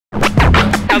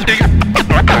As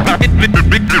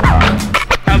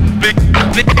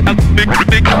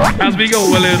we go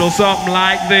a little something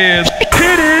like this.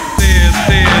 Hit it.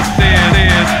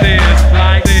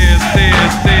 Like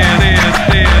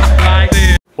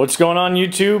this. What's going on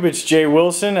YouTube? It's Jay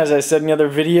Wilson. As I said in the other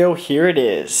video, here it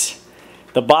is.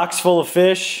 The box full of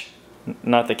fish,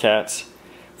 not the cats,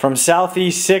 from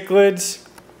Southeast Cichlids.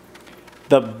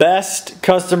 The best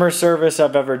customer service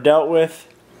I've ever dealt with.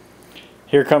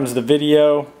 Here comes the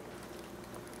video.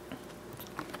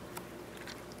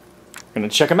 I'm gonna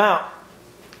check them out.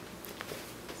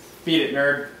 Beat it,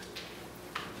 nerd.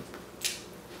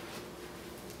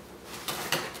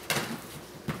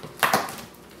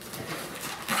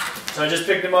 So I just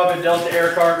picked them up at Delta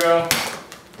Air Cargo.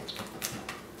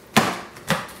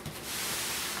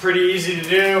 Pretty easy to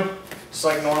do, just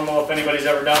like normal if anybody's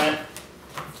ever done it.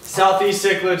 Southeast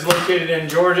Cichlids located in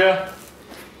Georgia.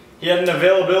 He had an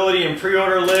availability and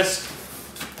pre-order list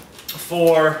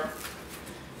for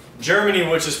Germany,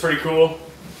 which is pretty cool.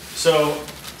 So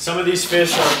some of these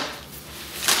fish are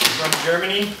from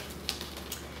Germany,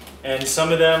 and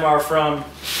some of them are from,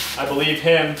 I believe,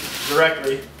 him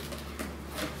directly.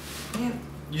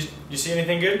 You see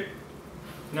anything good?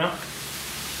 No?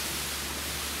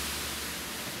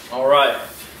 Alright.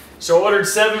 So I ordered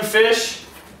 7 fish,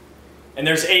 and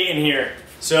there's 8 in here.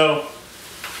 So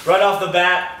right off the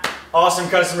bat, awesome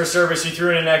customer service. He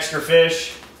threw in an extra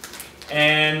fish.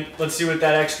 And let's see what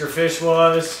that extra fish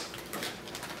was.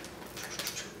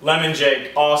 Lemon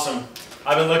jake, awesome.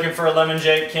 I've been looking for a lemon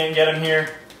jake, can't get them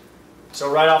here.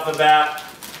 So right off the bat,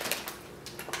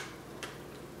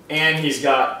 and he's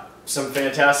got some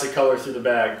fantastic color through the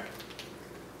bag.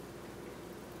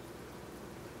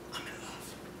 I'm in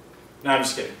love. No, I'm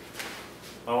just kidding.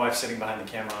 My wife's sitting behind the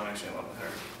camera, I'm actually in love with her.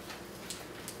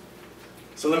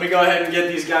 So let me go ahead and get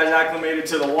these guys acclimated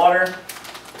to the water.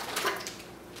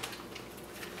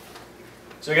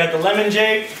 So I got the lemon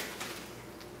jake,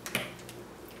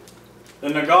 the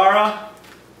Nagara,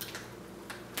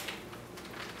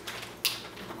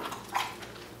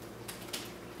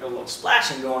 got a little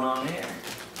splashing going on here.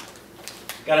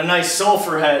 Got a nice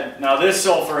sulfur head. Now this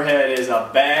sulfur head is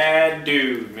a bad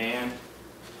dude, man.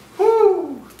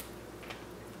 Whoo!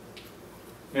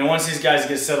 And once these guys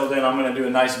get settled in, I'm going to do a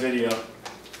nice video.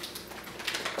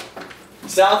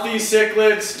 Southeast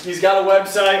Cichlids, he's got a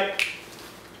website.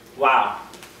 Wow.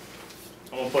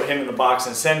 I'm going to put him in the box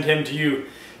and send him to you.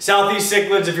 Southeast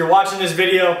Cichlids, if you're watching this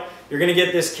video, you're going to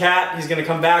get this cat. He's going to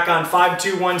come back on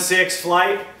 5216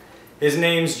 flight. His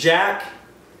name's Jack.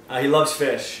 He loves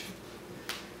fish.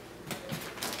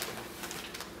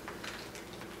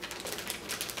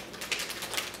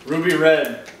 Ruby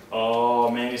red. Oh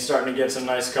man, he's starting to get some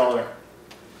nice color.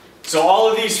 So all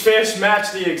of these fish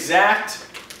match the exact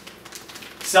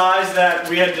size that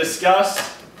we had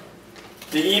discussed.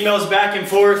 The emails back and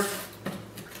forth.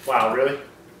 Wow, really?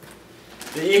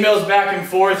 The emails back and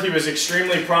forth, he was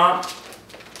extremely prompt.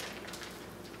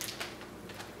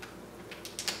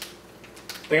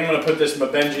 I think I'm going to put this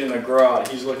Mabenji in the garage.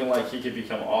 He's looking like he could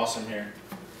become awesome here.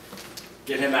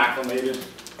 Get him acclimated.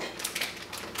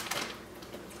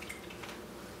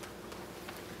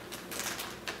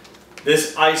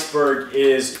 This iceberg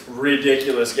is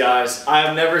ridiculous, guys. I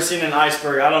have never seen an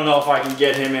iceberg. I don't know if I can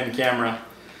get him in camera,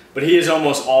 but he is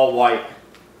almost all white.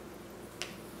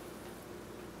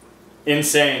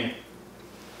 Insane.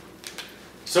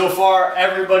 So far,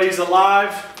 everybody's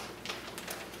alive.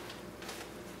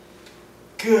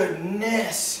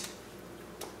 Goodness.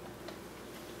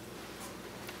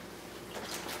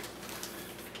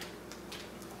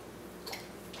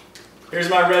 Here's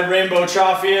my red rainbow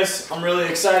Tropheus. I'm really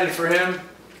excited for him.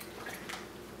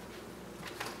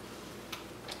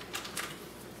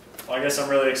 Well, I guess I'm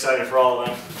really excited for all of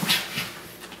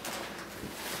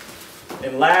them.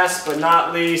 And last but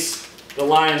not least, the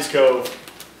Lions Cove.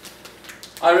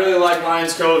 I really like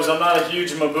Lions Coves. I'm not a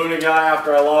huge Mbuna guy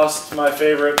after I lost my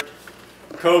favorite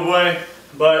Kobwe,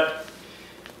 but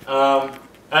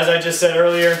as I just said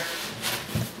earlier,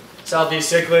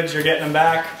 Southeast Cichlids, you're getting them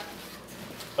back.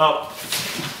 Oh,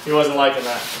 he wasn't liking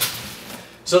that.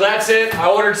 So that's it. I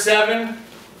ordered 7,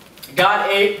 got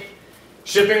 8.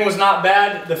 Shipping was not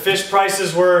bad. The fish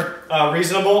prices were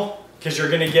reasonable because you're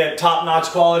going to get top-notch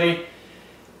quality.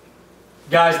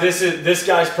 Guys, this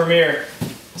guy's premier.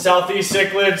 Southeast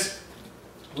Cichlids,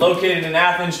 located in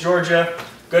Athens, Georgia.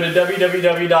 Go to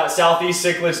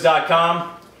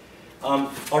www.southeastcichlids.com. A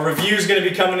review is going to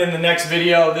be coming in the next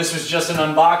video. This was just an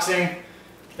unboxing.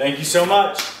 Thank you so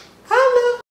much.